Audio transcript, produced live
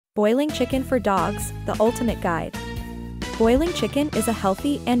Boiling chicken for dogs, the ultimate guide. Boiling chicken is a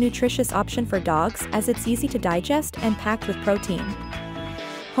healthy and nutritious option for dogs as it's easy to digest and packed with protein.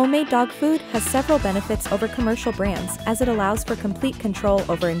 Homemade dog food has several benefits over commercial brands as it allows for complete control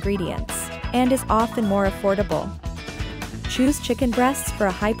over ingredients and is often more affordable. Choose chicken breasts for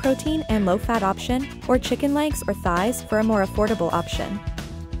a high-protein and low-fat option, or chicken legs or thighs for a more affordable option.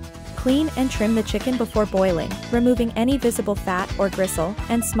 Clean and trim the chicken before boiling, removing any visible fat or gristle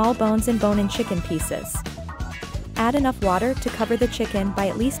and small bones in bone-in chicken pieces. Add enough water to cover the chicken by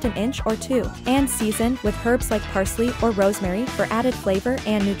at least an inch or two, and season with herbs like parsley or rosemary for added flavor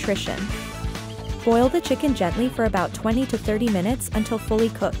and nutrition. Boil the chicken gently for about 20 to 30 minutes until fully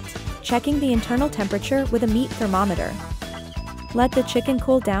cooked, checking the internal temperature with a meat thermometer. Let the chicken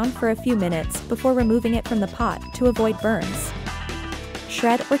cool down for a few minutes before removing it from the pot to avoid burns.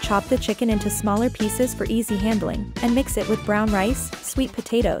 Shred or chop the chicken into smaller pieces for easy handling, and mix it with brown rice, sweet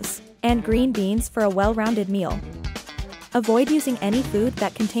potatoes, and green beans for a well-rounded meal. Avoid using any food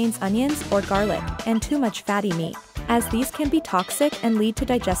that contains onions or garlic and too much fatty meat, as these can be toxic and lead to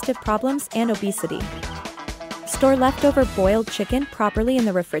digestive problems and obesity. Store leftover boiled chicken properly in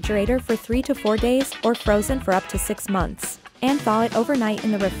the refrigerator for 3 to 4 days or frozen for up to 6 months, and thaw it overnight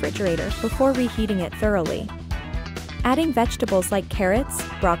in the refrigerator before reheating it thoroughly. Adding vegetables like carrots,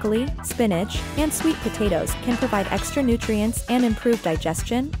 broccoli, spinach, and sweet potatoes can provide extra nutrients and improve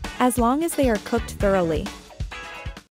digestion, as long as they are cooked thoroughly.